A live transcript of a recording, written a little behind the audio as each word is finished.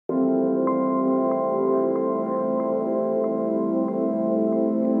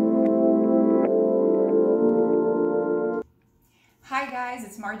guys,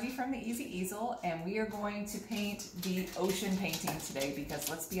 it's Margie from the Easel, and we are going to paint the ocean painting today because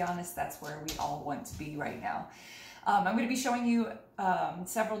let's be honest, that's where we all want to be right now. I'm going to be showing you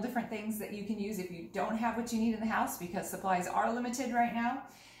several different things that you can use if you don't have what you need in the house because supplies are limited right now.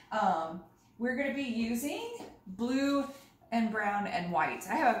 We're going to be using blue and brown and white.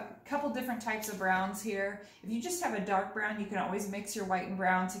 I have a couple different types of browns here. If you just have a dark brown, you can always mix your white and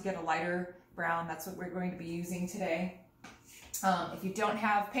brown to get a lighter brown. That's what we're going to be using today. If you don't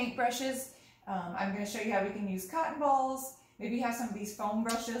have paint brushes, I'm going to show you how we can use cotton balls. Maybe you have some of these foam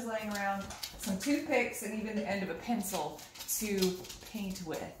brushes laying around, some toothpicks, and even the end of a pencil to paint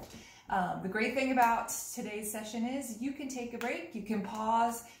with. The great thing about today's session is you can take a break, you can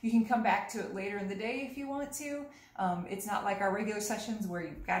pause, you can come back to it later in the day if you want to. It's not like our regular sessions where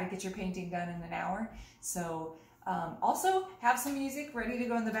you've got to get your painting done in an hour. So also have some music ready to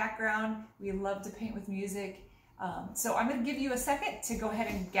go in the background. We love to paint with music. So I'm going to give you a second to go ahead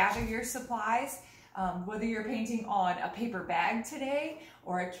and gather your supplies. Whether you're painting on a paper bag today,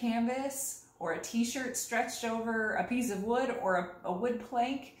 or a canvas, or a t-shirt stretched over a piece of wood, or a wood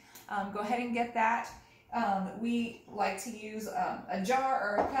plank, go ahead and get that. We like to use a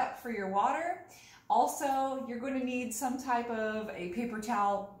jar or a cup for your water. Also, you're going to need some type of a paper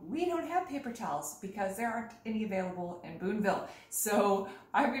towel. We don't have paper towels because there aren't any available in Boonville. So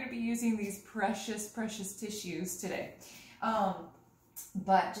I'm going to be using these precious, precious tissues today.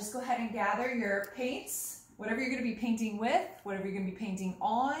 But just go ahead and gather your paints, whatever you're going to be painting with, whatever you're going to be painting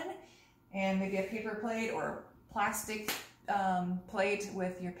on, and maybe a paper plate or plastic plate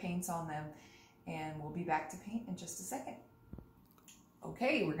with your paints on them. And we'll be back to paint in just a second.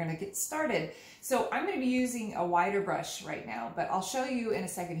 Okay, we're going to get started. So I'm going to be using a wider brush right now, but I'll show you in a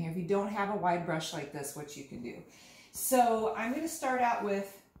second here if you don't have a wide brush like this, what you can do. So I'm going to start out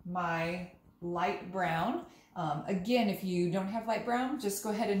with my light brown. Again, if you don't have light brown, just go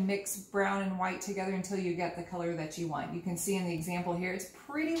ahead and mix brown and white together until you get the color that you want. You can see in the example here, it's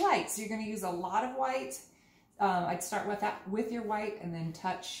pretty light, so you're going to use a lot of white. I'd start with that with your white and then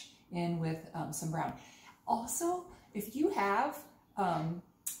touch in with some brown. Also, if you have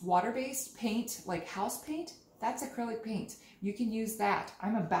water-based paint, like house paint, that's acrylic paint. You can use that.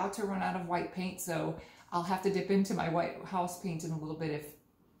 I'm about to run out of white paint, so I'll have to dip into my white house paint in a little bit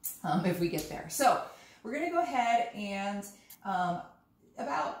if we get there. So we're going to go ahead and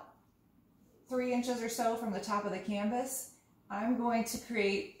about 3 inches or so from the top of the canvas, I'm going to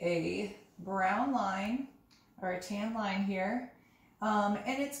create a brown line or a tan line here, and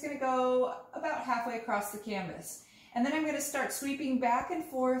it's going to go about halfway across the canvas. And then I'm going to start sweeping back and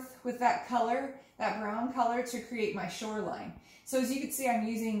forth with that color, that brown color, to create my shoreline. So as you can see, I'm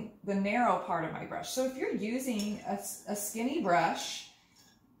using the narrow part of my brush. So if you're using a skinny brush,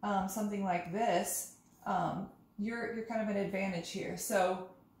 something like this, you're kind of an advantage here. So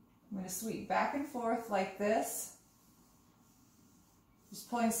I'm going to sweep back and forth like this, just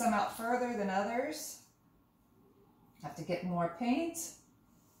pulling some out further than others. Have to get more paint.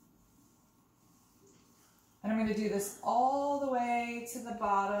 And I'm going to do this all the way to the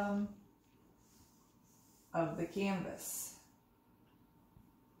bottom of the canvas.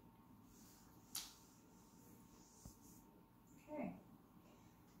 Okay.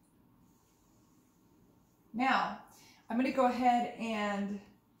 Now, I'm going to go ahead and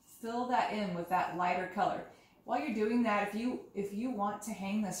fill that in with that lighter color. While you're doing that, if you want to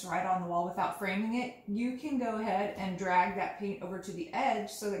hang this right on the wall without framing it, you can go ahead and drag that paint over to the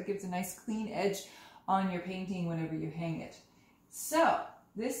edge so that it gives a nice clean edge on your painting whenever you hang it. So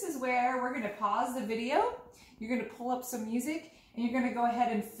this is where we're going to pause the video. You're going to pull up some music and you're going to go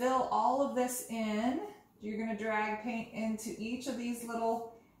ahead and fill all of this in. You're going to drag paint into each of these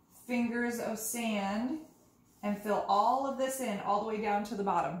little fingers of sand and fill all of this in all the way down to the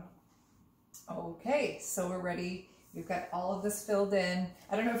bottom. Okay, so we're ready. We've got all of this filled in.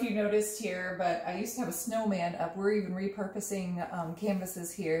 I don't know if you noticed here, but I used to have a snowman up. We're even repurposing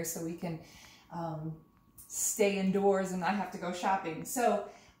canvases here so we can stay indoors and not have to go shopping. So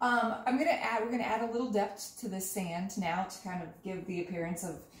we're gonna add a little depth to this sand now to kind of give the appearance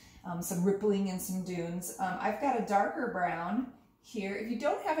of some rippling and some dunes. I've got a darker brown here. If you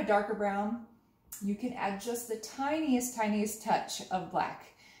don't have a darker brown, you can add just the tiniest touch of black.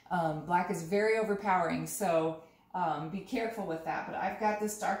 Black is very overpowering, so be careful with that. But I've got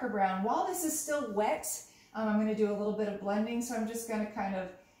this darker brown. While this is still wet, I'm going to do a little bit of blending, so I'm just going to kind of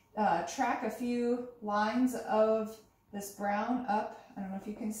track a few lines of this brown up. I don't know if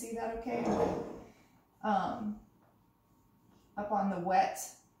you can see that okay. Up on the wet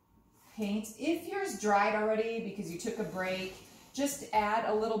paint. If yours dried already because you took a break, just add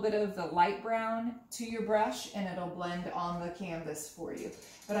a little bit of the light brown to your brush and it'll blend on the canvas for you.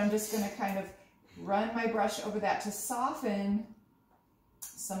 But I'm just going to kind of run my brush over that to soften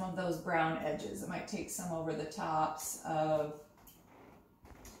some of those brown edges. I might take some over the tops of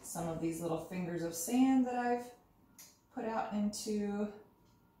some of these little fingers of sand that I've put out into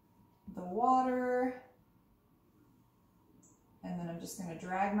the water. And then I'm just going to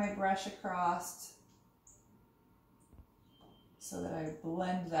drag my brush across so that I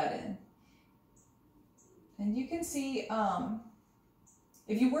blend that in. And you can see,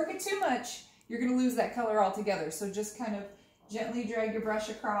 if you work it too much, you're going to lose that color altogether. So just kind of gently drag your brush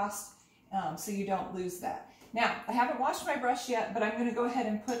across so you don't lose that. Now, I haven't washed my brush yet, but I'm going to go ahead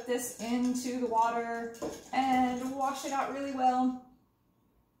and put this into the water and wash it out really well.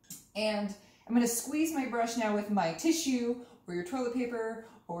 And I'm going to squeeze my brush now with my tissue or your toilet paper,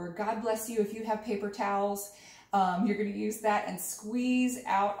 or God bless you if you have paper towels. You're going to use that and squeeze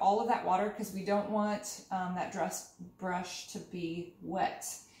out all of that water because we don't want that brush to be wet.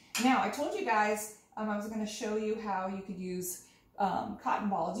 Now, I told you guys I was going to show you how you could use cotton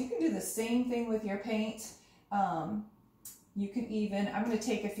balls. You can do the same thing with your paint. You can even, I'm going to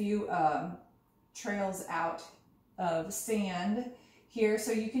take a few trails out of sand here,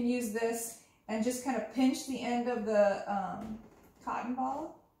 so you can use this and just kind of pinch the end of the cotton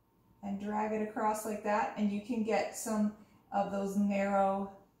ball and drag it across like that, and you can get some of those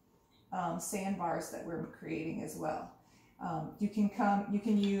narrow sandbars that we're creating as well. You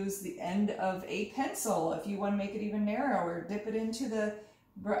can use the end of a pencil if you want to make it even narrower. Dip it into the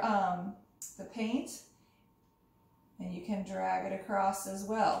paint, and you can drag it across as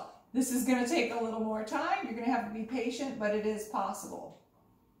well. This is going to take a little more time. You're going to have to be patient, but it is possible.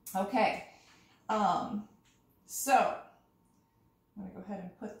 Okay, so I'm going to go ahead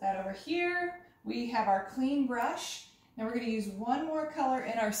and put that over here. We have our clean brush. Now we're going to use one more color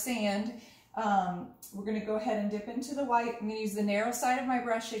in our sand. We're going to go ahead and dip into the white. I'm going to use the narrow side of my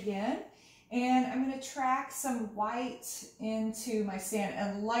brush again, and I'm going to track some white into my sand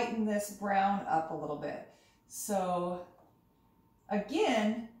and lighten this brown up a little bit. So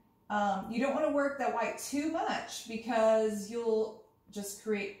again, you don't want to work that white too much because you'll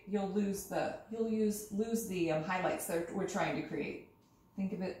lose the highlights that we're trying to create.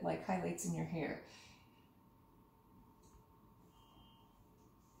 Think of it like highlights in your hair.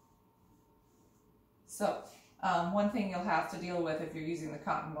 So one thing you'll have to deal with if you're using the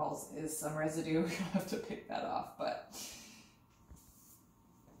cotton balls is some residue. You'll have to pick that off, but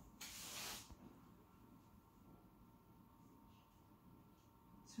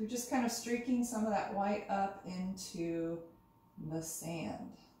so we're just kind of streaking some of that white up into the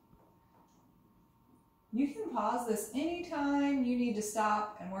sand. You can pause this anytime you need to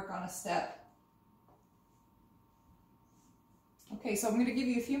stop and work on a step. Okay, so I'm going to give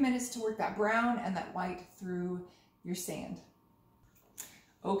you a few minutes to work that brown and that white through your sand.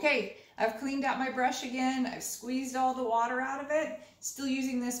 Okay, I've cleaned out my brush again. I've squeezed all the water out of it, still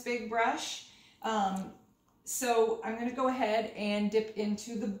using this big brush. So I'm going to go ahead and dip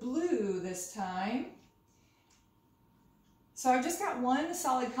into the blue this time. So I've just got one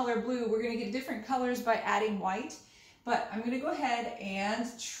solid color blue. We're going to get different colors by adding white, but I'm going to go ahead and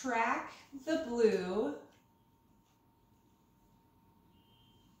track the blue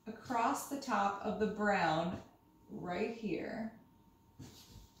across the top of the brown right here.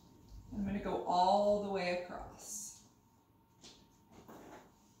 I'm going to go all the way across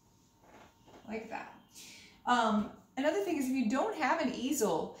like that. Another thing is, if you don't have an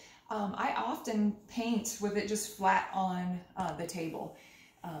easel, I often paint with it just flat on the table.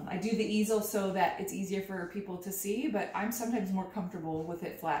 I do the easel so that it's easier for people to see, but I'm sometimes more comfortable with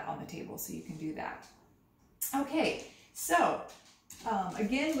it flat on the table, so you can do that. Okay, so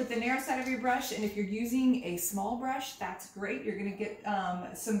again, with the narrow side of your brush, and if you're using a small brush, that's great. You're going to get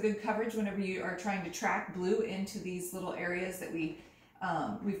some good coverage whenever you are trying to track blue into these little areas that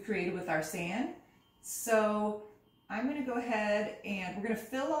we've created with our sand. So I'm going to go ahead and we're going to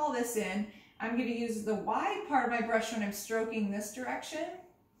fill all this in. I'm going to use the wide part of my brush when I'm stroking this direction,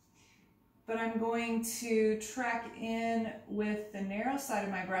 but I'm going to track in with the narrow side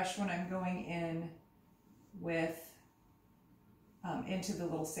of my brush when I'm going in with into the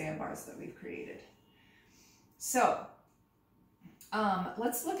little sandbars that we've created. So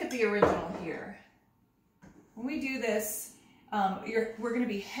let's look at the original here. When we do this, we're going to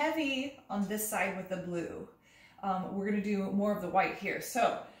be heavy on this side with the blue. We're going to do more of the white here.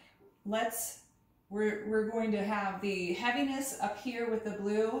 So we're going to have the heaviness up here with the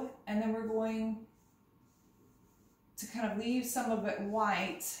blue, and then we're going to kind of leave some of it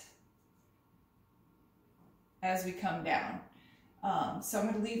white as we come down. So I'm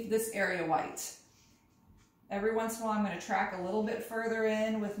going to leave this area white. Every once in a while I'm going to track a little bit further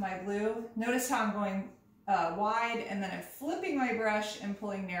in with my blue. Notice how I'm going wide and then I'm flipping my brush and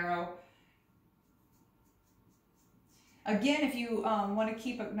pulling narrow. Again, if you want to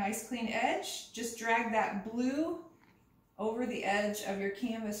keep a nice clean edge, just drag that blue over the edge of your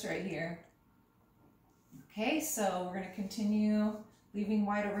canvas right here. Okay, so we're going to continue leaving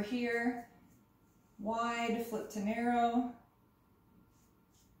white over here. Wide, flip to narrow.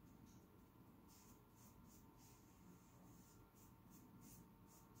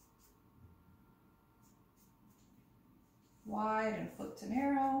 Wide and flip to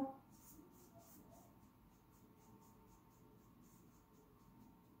narrow.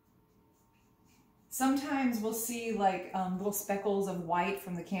 Sometimes we'll see like little speckles of white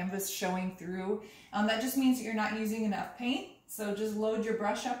from the canvas showing through. That just means that you're not using enough paint. So just load your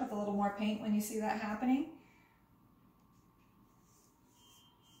brush up with a little more paint when you see that happening.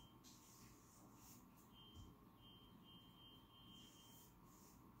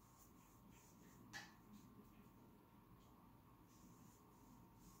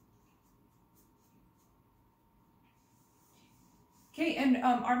 Okay, and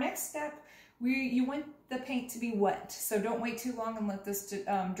our next step, you want the paint to be wet, so don't wait too long and let this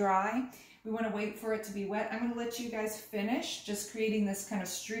dry. We want to wait for it to be wet. I'm going to let you guys finish just creating this kind of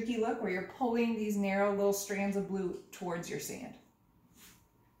streaky look where you're pulling these narrow little strands of blue towards your sand.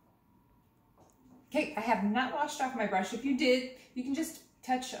 Okay, I have not washed off my brush. If you did, you can just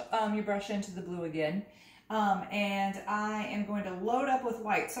touch your brush into the blue again. And I am going to load up with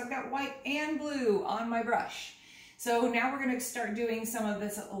white. So I've got white and blue on my brush. So now we're going to start doing some of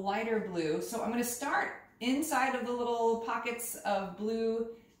this lighter blue. So I'm going to start inside of the little pockets of blue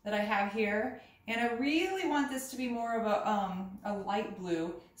that I have here. And I really want this to be more of a light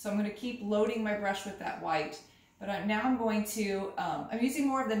blue. So I'm going to keep loading my brush with that white. But now I'm going to, I'm using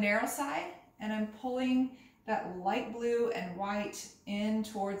more of the narrow side and I'm pulling that light blue and white in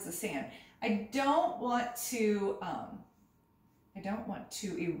towards the sand. I don't want to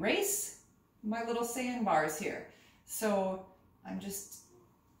erase my little sandbars here. So I'm just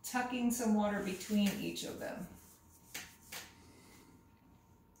tucking some water between each of them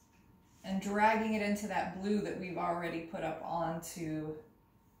and dragging it into that blue that we've already put up onto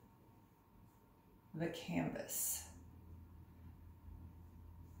the canvas.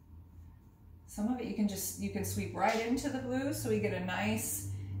 Some of it you can sweep right into the blue so we get a nice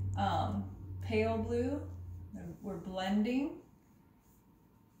pale blue. We're blending.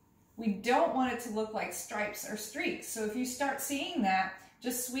 We don't want it to look like stripes or streaks. So if you start seeing that,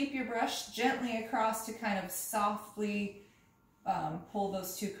 just sweep your brush gently across to kind of softly pull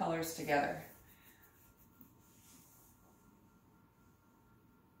those two colors together.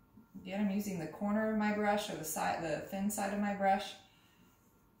 Again, I'm using the corner of my brush or the thin side of my brush.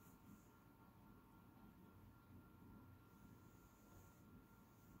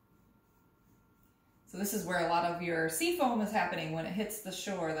 So this is where a lot of your sea foam is happening when it hits the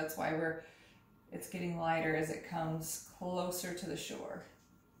shore. That's why it's getting lighter as it comes closer to the shore.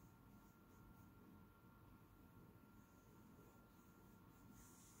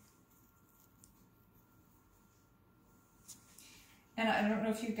 And I don't know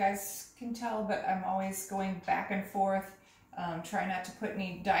if you guys can tell, but I'm always going back and forth. Try not to put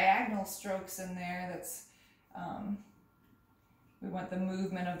any diagonal strokes in there. That's we want the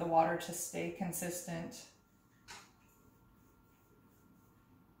movement of the water to stay consistent.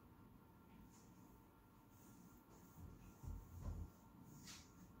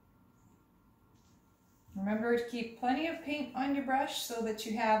 Remember to keep plenty of paint on your brush so that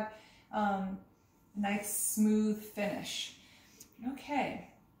you have a nice smooth finish. Okay,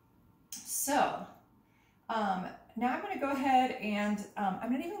 so now I'm going to go ahead and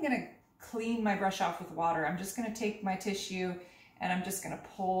I'm not even going to clean my brush off with water. I'm just going to take my tissue and I'm just going to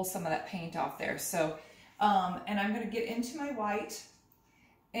pull some of that paint off there. So, and I'm going to get into my white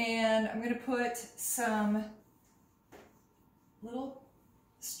and I'm going to put some little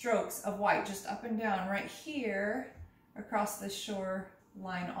strokes of white just up and down right here across the shore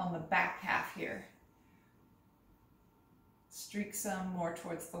line on the back half here. Streak some more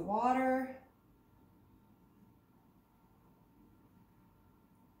towards the water.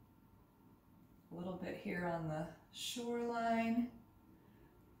 A little bit here on the shoreline.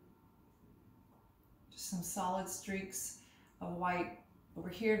 Just some solid streaks of white over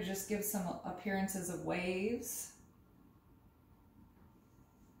here to just give some appearances of waves.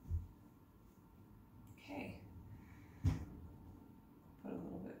 Okay. Put a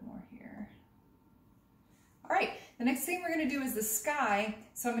little bit more here. All right, The next thing we're going to do is the sky.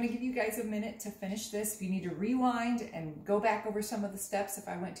 So I'm going to give you guys a minute to finish this. If you need to rewind and go back over some of the steps, if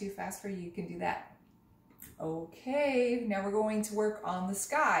I went too fast for you, you can do that. Okay, now we're going to work on the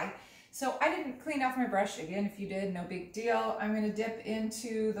sky. So I didn't clean off my brush. Again, if you did, no big deal. I'm going to dip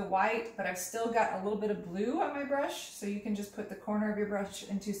into the white, but I've still got a little bit of blue on my brush. So you can just put the corner of your brush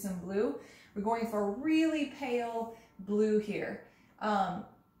into some blue. We're going for a really pale blue here.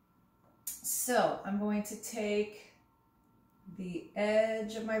 So I'm going to take the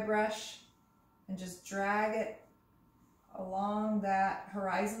edge of my brush and just drag it along that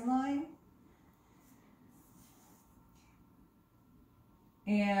horizon line.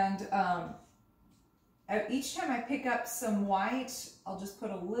 And each time I pick up some white, I'll just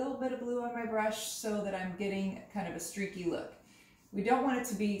put a little bit of blue on my brush so that I'm getting kind of a streaky look. We don't want it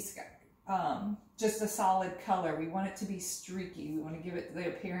to be just a solid color. We want it to be streaky. We want to give it the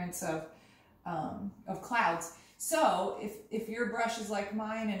appearance of clouds. So if your brush is like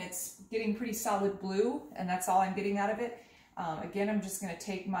mine and it's getting pretty solid blue and that's all I'm getting out of it, again, I'm just going to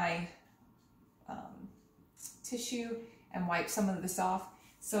take my tissue and wipe some of this off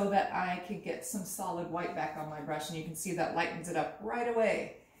so that I can get some solid white back on my brush, and you can see that lightens it up right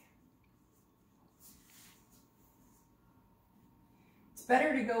away. It's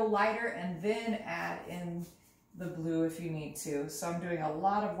better to go lighter and then add in the blue if you need to. So I'm doing a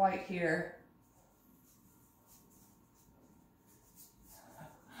lot of white here.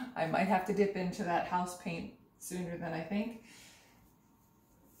 I might have to dip into that house paint sooner than I think.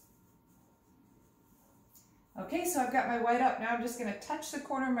 Okay, so I've got my white up. Now I'm just going to touch the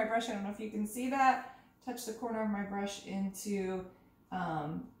corner of my brush. I don't know if you can see that. Touch the corner of my brush into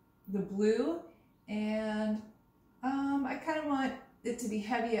the blue. And I kind of want it to be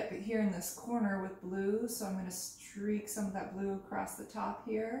heavy up here in this corner with blue. So I'm going to streak some of that blue across the top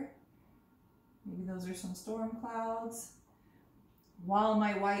here. Maybe those are some storm clouds. While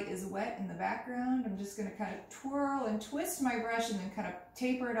my white is wet in the background, I'm just going to kind of twirl and twist my brush and then kind of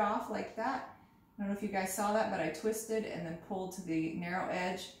taper it off like that. I don't know if you guys saw that, but I twisted and then pulled to the narrow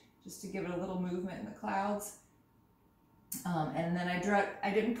edge just to give it a little movement in the clouds. And then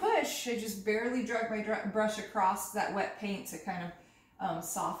I didn't push, I just barely drug my brush across that wet paint to kind of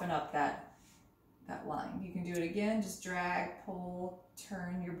soften up that line. You can do it again, just drag, pull,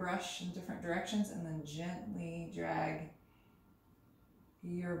 turn your brush in different directions, and then gently drag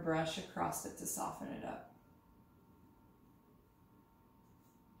your brush across it to soften it up.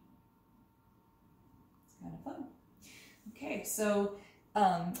 Kind of fun. Okay, so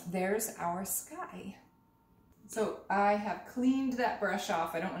there's our sky. So I have cleaned that brush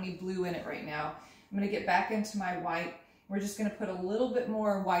off. I don't want any blue in it right now. I'm going to get back into my white. We're just going to put a little bit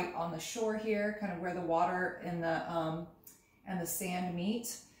more white on the shore here, kind of where the water and the sand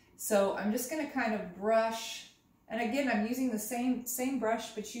meet. So I'm just going to kind of brush. And again, I'm using the same brush,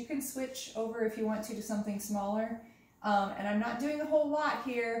 but you can switch over if you want to something smaller. And I'm not doing a whole lot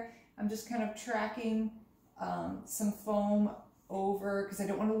here. I'm just kind of tracking some foam over because I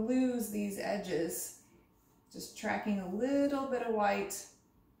don't want to lose these edges. Just tracking a little bit of white,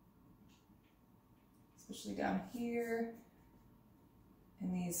 especially down here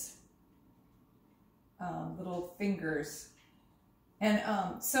in these little fingers. And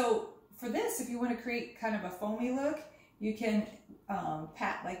so for this, if you want to create kind of a foamy look, you can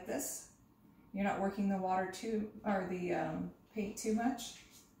pat like this. You're not working the water or the paint too much,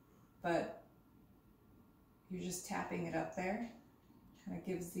 but you're just tapping it up there. Kind of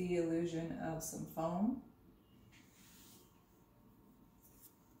gives the illusion of some foam.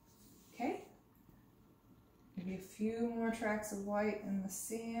 Okay. Maybe a few more tracks of white in the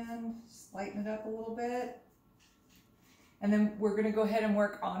sand. Just lighten it up a little bit. And then we're going to go ahead and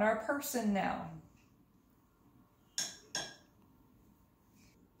work on our person now.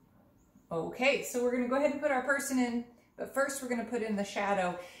 Okay, so we're going to go ahead and put our person in. But first we're going to put in the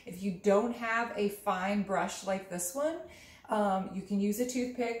shadow. If you don't have a fine brush like this one, you can use a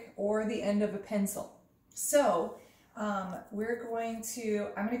toothpick or the end of a pencil. So I'm going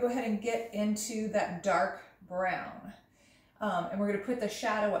to go ahead and get into that dark brown. And we're going to put the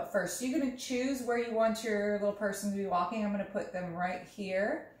shadow up first. So you're going to choose where you want your little person to be walking. I'm going to put them right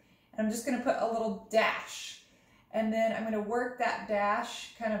here. And I'm just going to put a little dash. And then I'm going to work that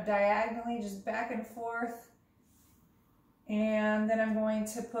dash kind of diagonally, just back and forth. And then I'm going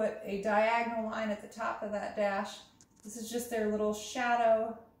to put a diagonal line at the top of that dash. This is just their little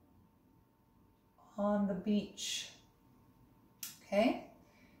shadow on the beach. Okay.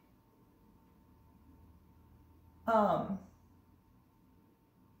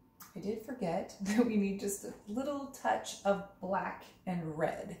 I did forget that we need just a little touch of black and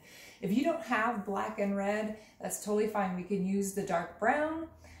red. If you don't have black and red, that's totally fine. We can use the dark brown.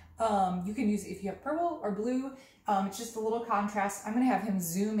 You can use, if you have purple or blue, it's just a little contrast. I'm gonna have him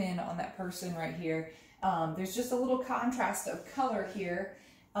zoom in on that person right here. There's just a little contrast of color here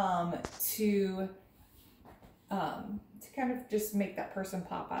to kind of just make that person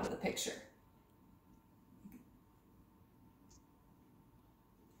pop out of the picture.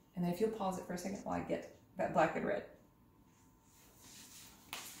 And then if you'll pause it for a second while I get that black and red.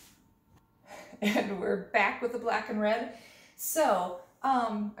 And we're back with the black and red. So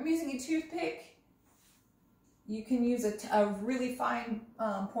I'm using a toothpick. You can use a really fine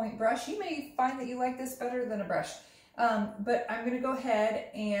point brush. You may find that you like this better than a brush. But I'm going to go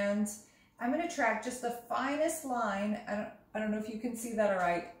ahead and I'm going to track just the finest line. I don't know if you can see that all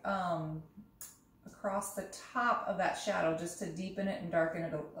right. Across the top of that shadow, just to deepen it and darken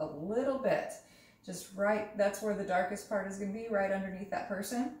it a little bit. Just right, that's where the darkest part is going to be, right underneath that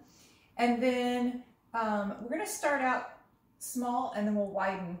person. And then we're going to start out small and then we'll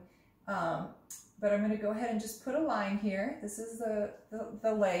widen. But I'm going to go ahead and just put a line here. This is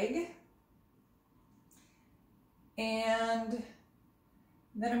the leg. And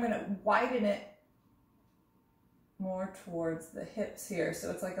then I'm going to widen it more towards the hips here.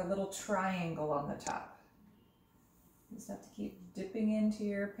 So it's like a little triangle on the top. You just have to keep dipping into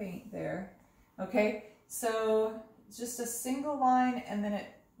your paint there. Okay, so just a single line and then it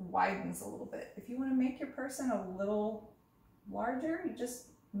widens a little bit. If you want to make your person a little larger, you just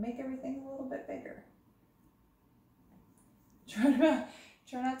make everything a little bit bigger.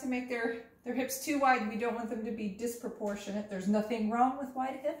 Try not to make their hips too wide. We don't want them to be disproportionate. There's nothing wrong with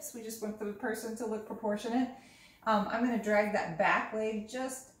wide hips. We just want the person to look proportionate. I'm going to drag that back leg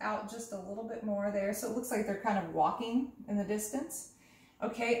just out just a little bit more there. So it looks like they're kind of walking in the distance.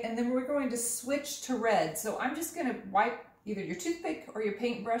 Okay, and then we're going to switch to red. So I'm just going to wipe either your toothpick or your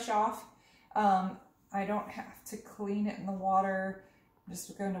paintbrush off. I don't have to clean it in the water. I'm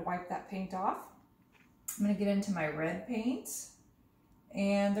just going to wipe that paint off. I'm going to get into my red paint.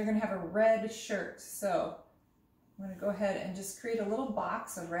 And they're going to have a red shirt. So I'm going to go ahead and just create a little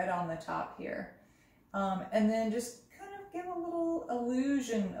box of red on the top here. And then just kind of give a little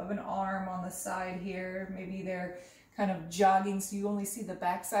illusion of an arm on the side here. Maybe they're kind of jogging so you only see the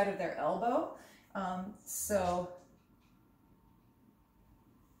back side of their elbow. So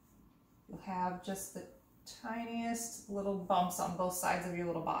you'll have just the tiniest little bumps on both sides of your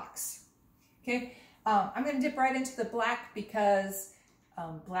little box. Okay, I'm going to dip right into the black because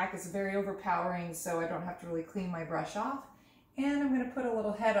black is very overpowering, so I don't have to really clean my brush off. And I'm going to put a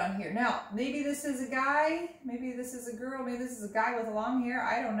little head on here. Now, maybe this is a guy, maybe this is a girl, maybe this is a guy with long hair,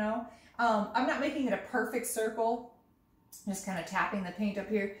 I don't know. I'm not making it a perfect circle, just kind of tapping the paint up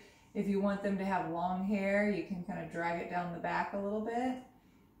here. If you want them to have long hair, you can kind of drag it down the back a little bit.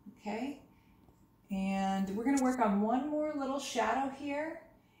 Okay, and we're going to work on one more little shadow here,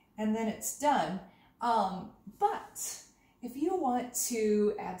 and then it's done. But if you want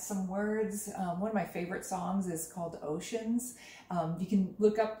to add some words, one of my favorite songs is called Oceans. You can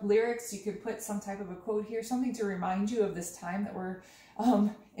look up lyrics, you could put some type of a quote here, something to remind you of this time that we're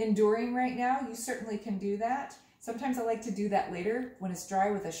enduring right now. You certainly can do that. Sometimes I like to do that later when it's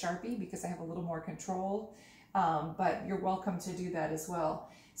dry with a Sharpie because I have a little more control, but you're welcome to do that as well.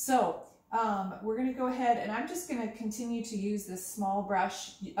 So we're going to go ahead and I'm just going to continue to use this small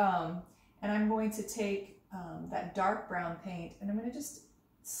brush and I'm going to take that dark brown paint and I'm going to just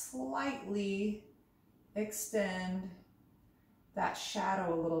slightly extend that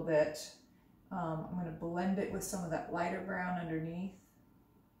shadow a little bit. I'm going to blend it with some of that lighter brown underneath.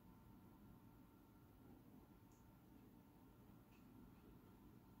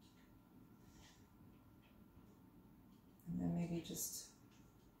 And then maybe just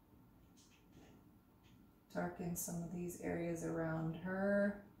darken some of these areas around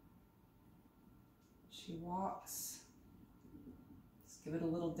her. She walks. Just give it a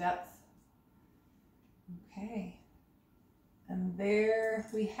little depth. Okay. And there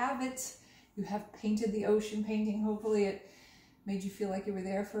we have it. You have painted the ocean painting. Hopefully it made you feel like you were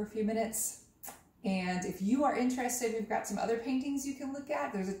there for a few minutes. And if you are interested, we've got some other paintings you can look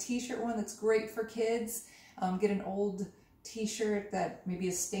at. There's a t-shirt one that's great for kids. Get an old t-shirt that maybe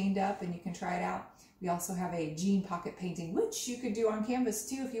is stained up and you can try it out. We also have a jean pocket painting, which you could do on canvas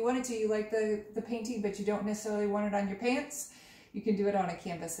too if you wanted to. You like the painting, but you don't necessarily want it on your pants. You can do it on a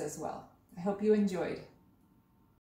canvas as well. I hope you enjoyed.